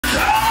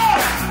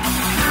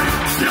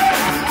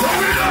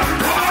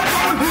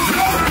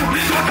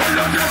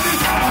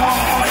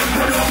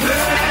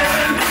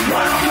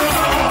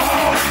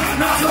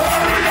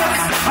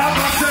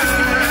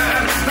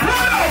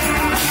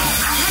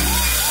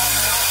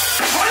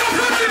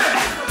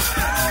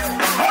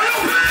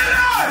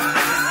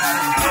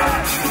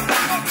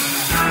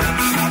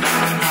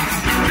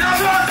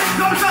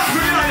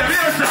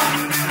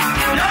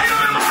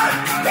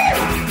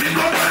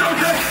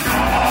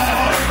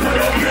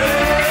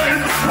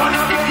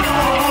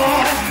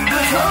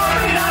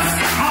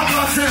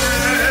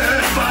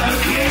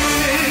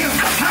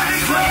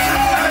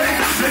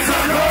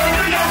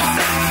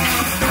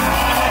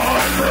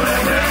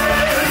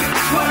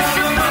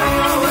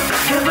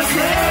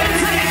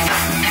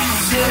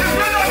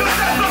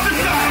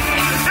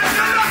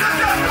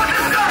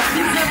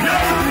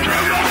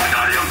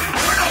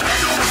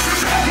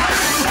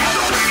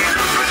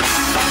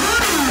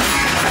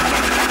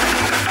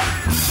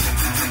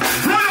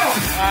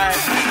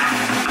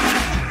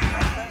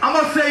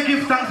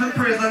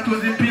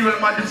Imperial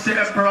Majesty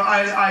Emperor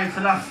I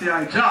Selassie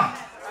I Jah.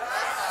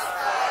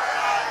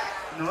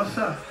 No,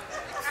 sir.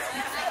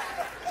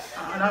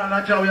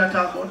 Not Jah we are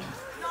talking about.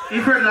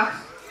 If you relax,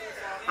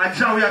 and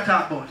Jah we are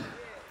talking about.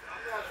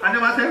 And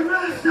they say,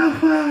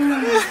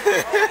 Rastafari.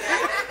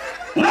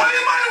 What do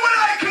you mind when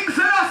I King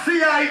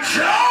Selassie I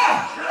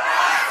Jah?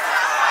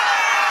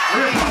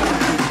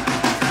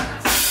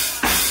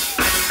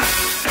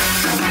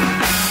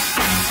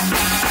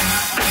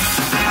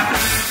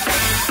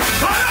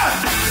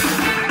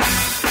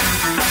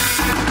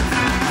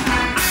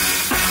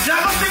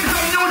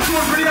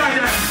 Pretty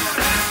idea.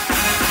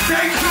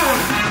 Stay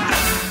tuned.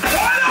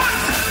 Hold on.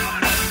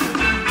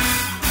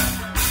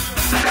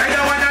 I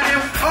know when I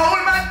am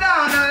old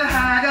MacDonald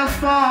had a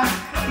farm.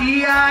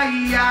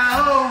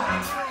 E-I-E-I-O.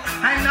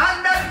 And on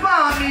that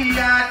farm he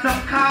had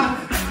some cows.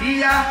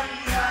 Yeah.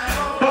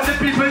 But the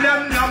people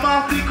them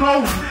off the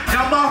cow,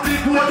 off the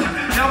goat,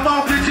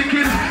 off the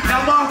chicken,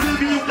 off the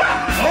beef.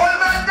 Old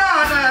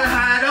MacDonald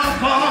had a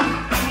farm.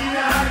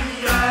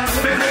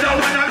 Because the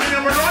one of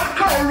them run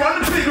cow, run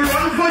pig,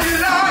 run for your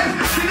life.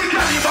 See the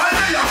cannibal,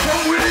 they are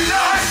come with the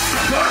knife.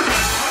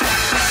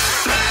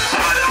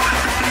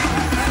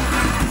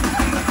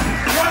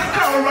 Run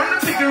cow, run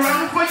pig,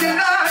 run for your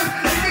life.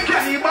 See the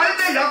cannibal,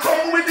 they are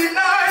come with the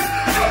knife.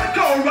 Run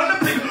cow, run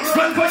pig,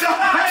 run for your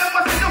life. I am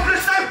a thing of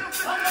this knife.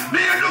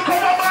 Me and look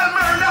over my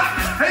murder.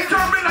 Hey,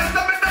 Turbulence,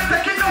 I'm not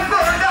taking no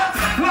further.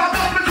 Walk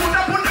up and shoot,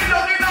 I put me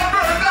down in a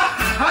burger.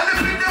 And the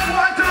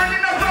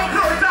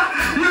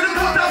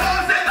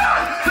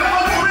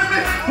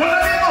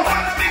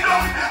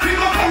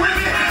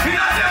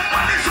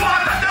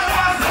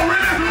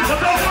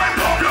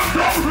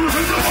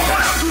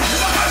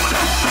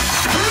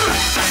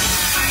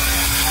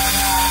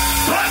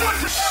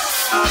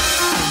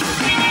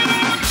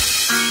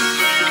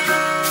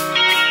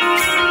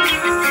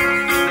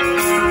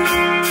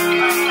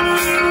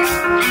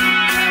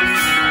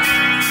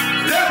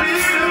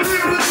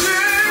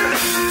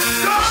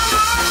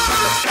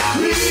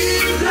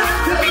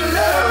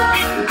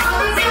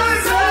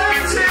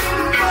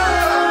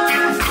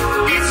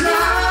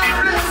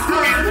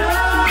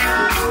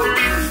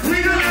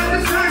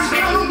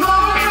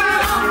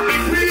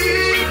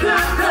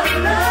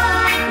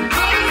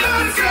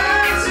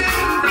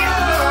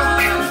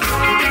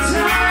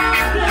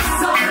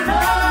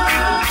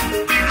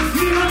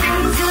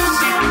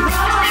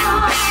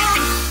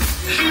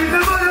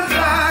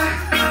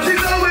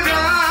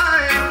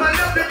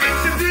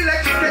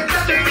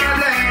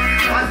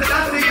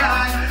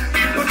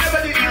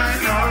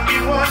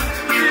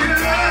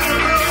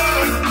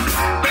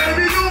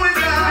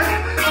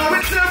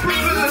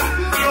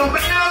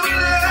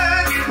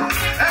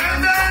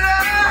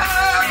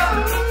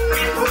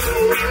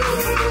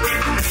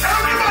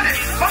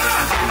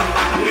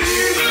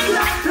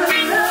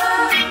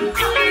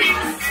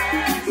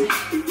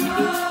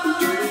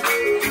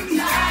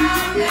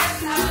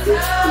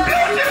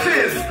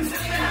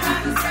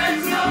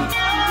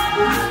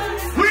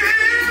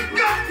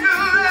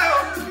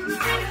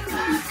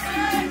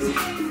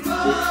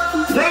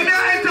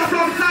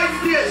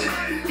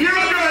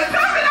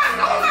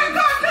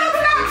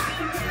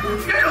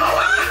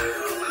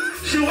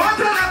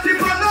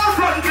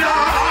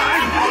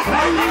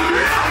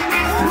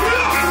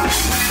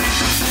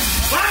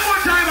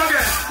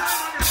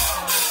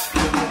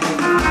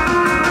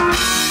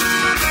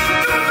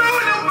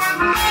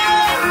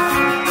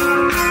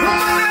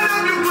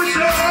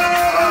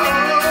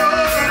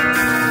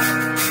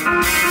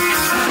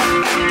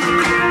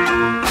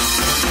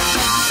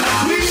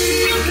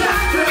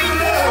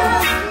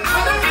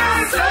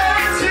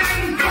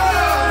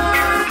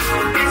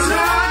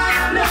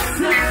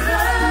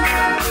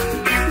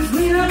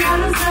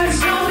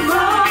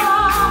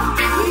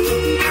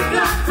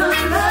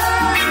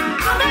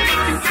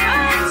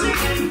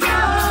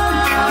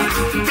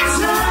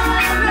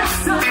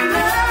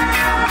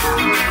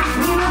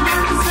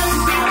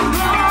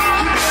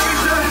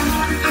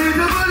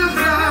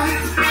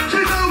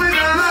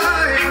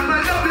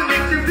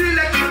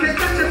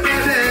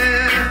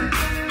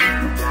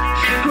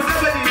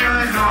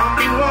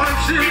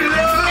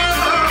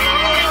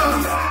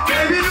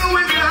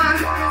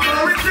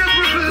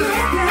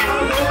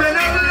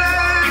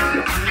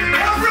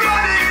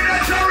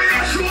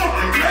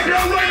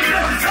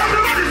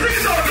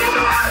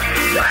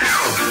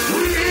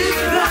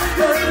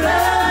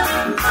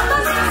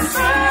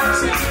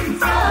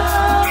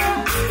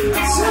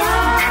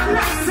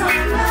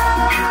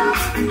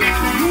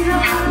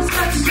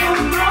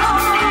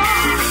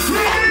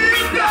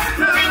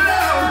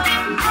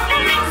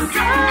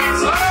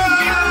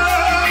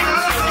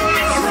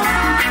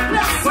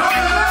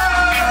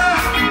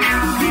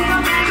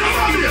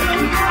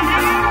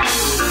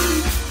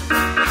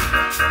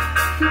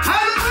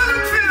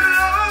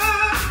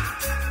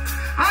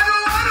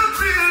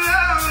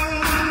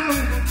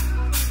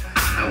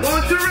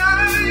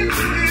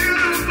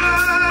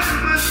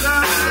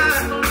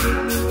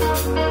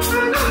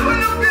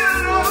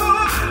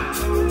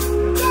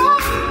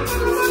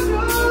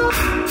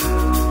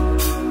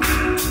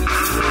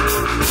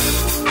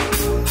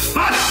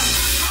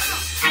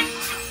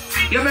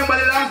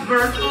last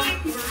verse.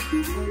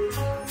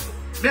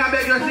 May I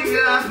beg you to sing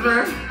the last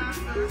verse?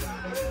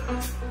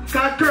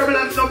 Cause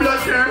Turbulence no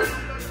blood here.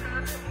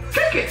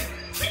 Kick it.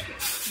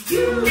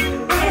 You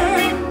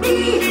and me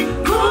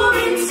for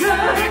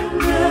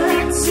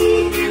eternity.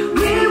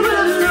 We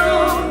will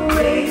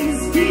always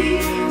be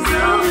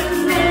so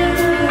in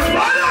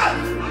love.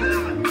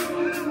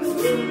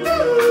 You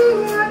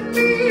and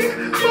me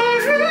for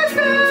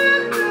eternity.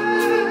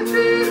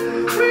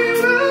 We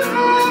will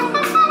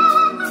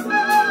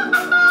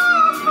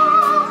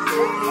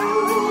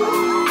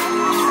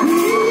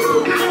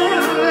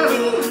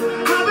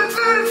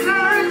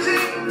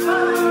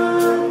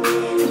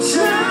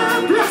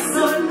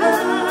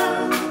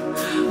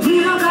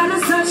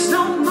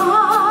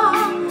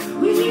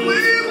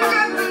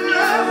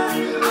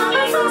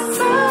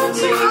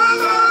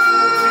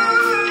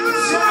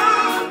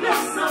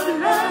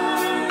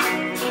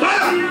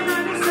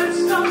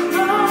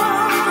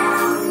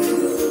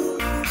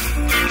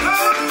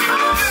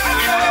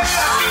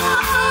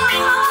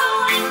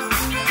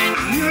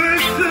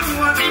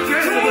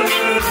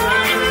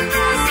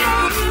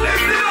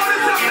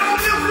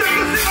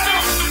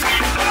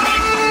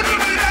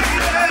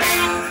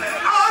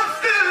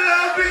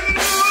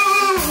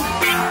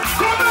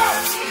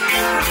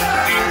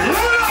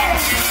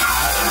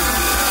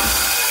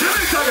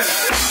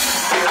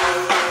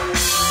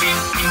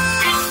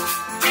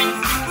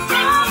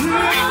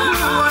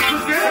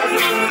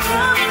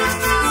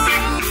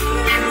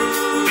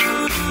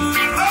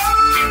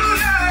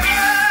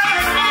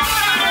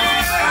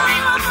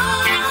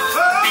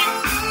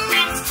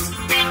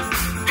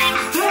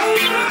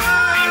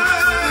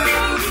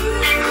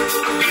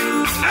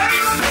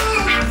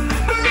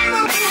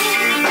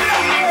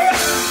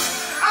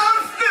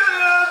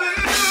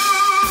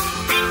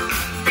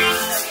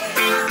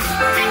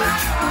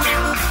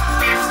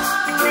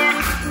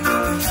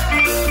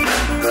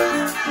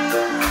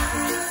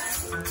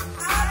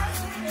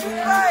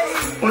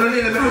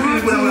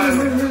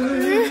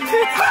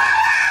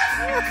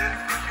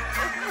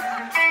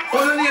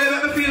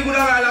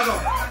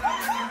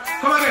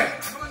Come again.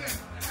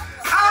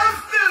 I'm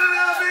still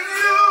loving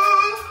you,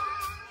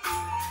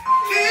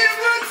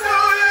 even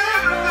though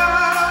you're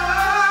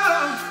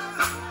gone.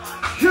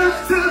 You're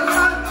still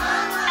hot.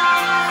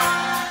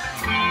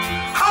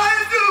 I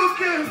do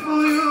care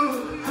for you.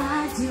 I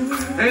do.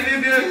 And if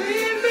you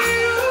leave me,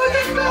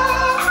 you go.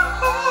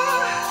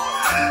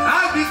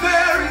 I'll be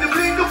there in the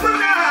blink of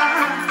an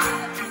eye.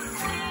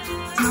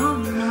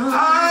 Don't know.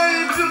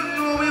 I don't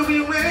know where we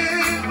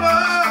went,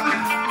 but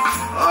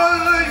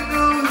all I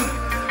know.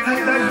 And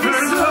that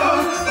burns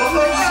out,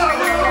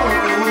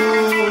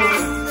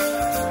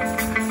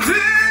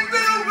 Think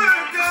the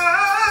work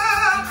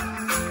out.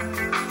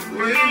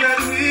 When that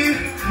we,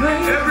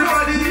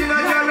 everybody in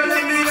Nigeria,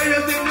 let me hear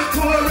you sing the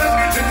chorus.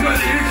 It's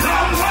ready,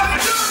 come on.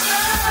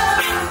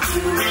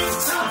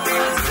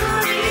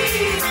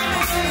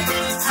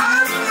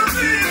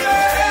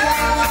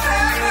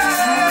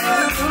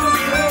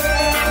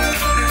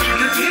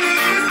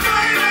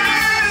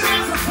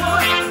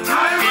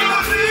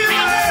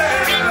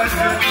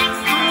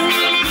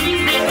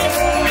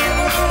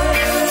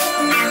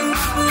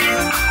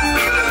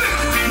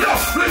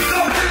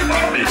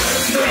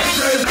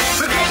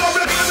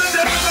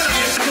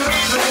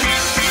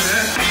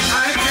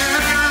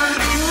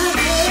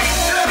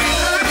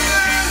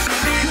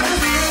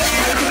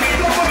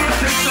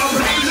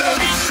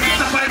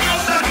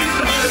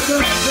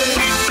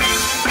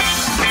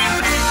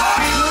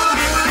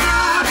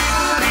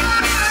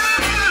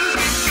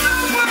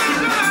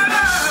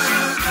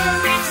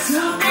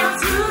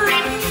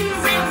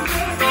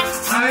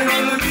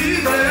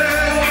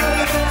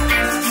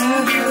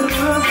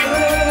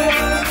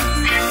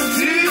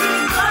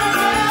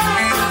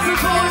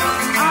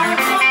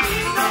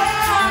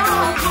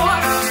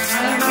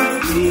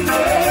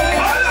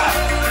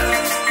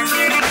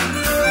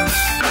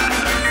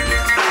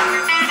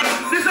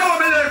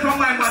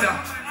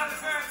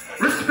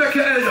 Respect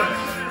your elders.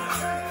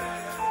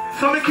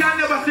 So we can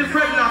never see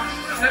pregnant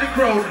in the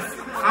crowd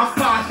and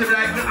pass it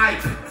like the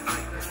hype.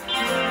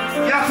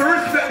 You have to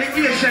respect the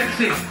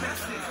agency.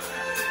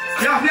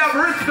 You have to have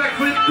respect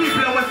for the people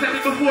that were sent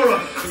before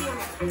us.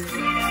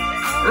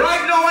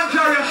 Right now on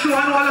Jaria show,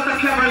 I know a lot of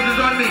cameras is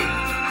on me.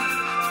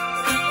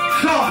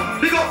 So,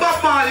 big up Bob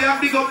Marley and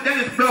big up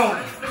Dennis Brown.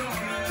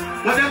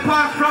 When they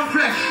pass from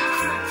fresh,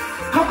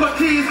 Coco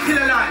T is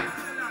still alive.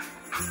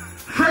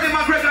 Freddie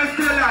McGregor is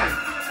still alive.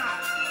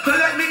 So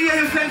let me hear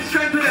you send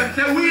strength to them.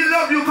 Say, we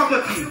love you,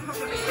 Coco T.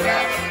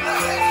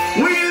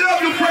 We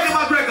love you, Freddie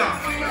McGregor.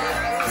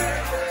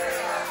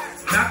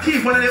 Now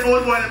keep one of the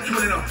old boys them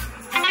tuning up.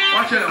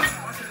 Watch it now.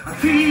 I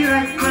feel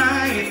like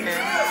crying.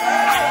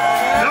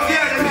 Look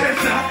here, the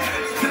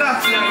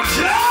picture.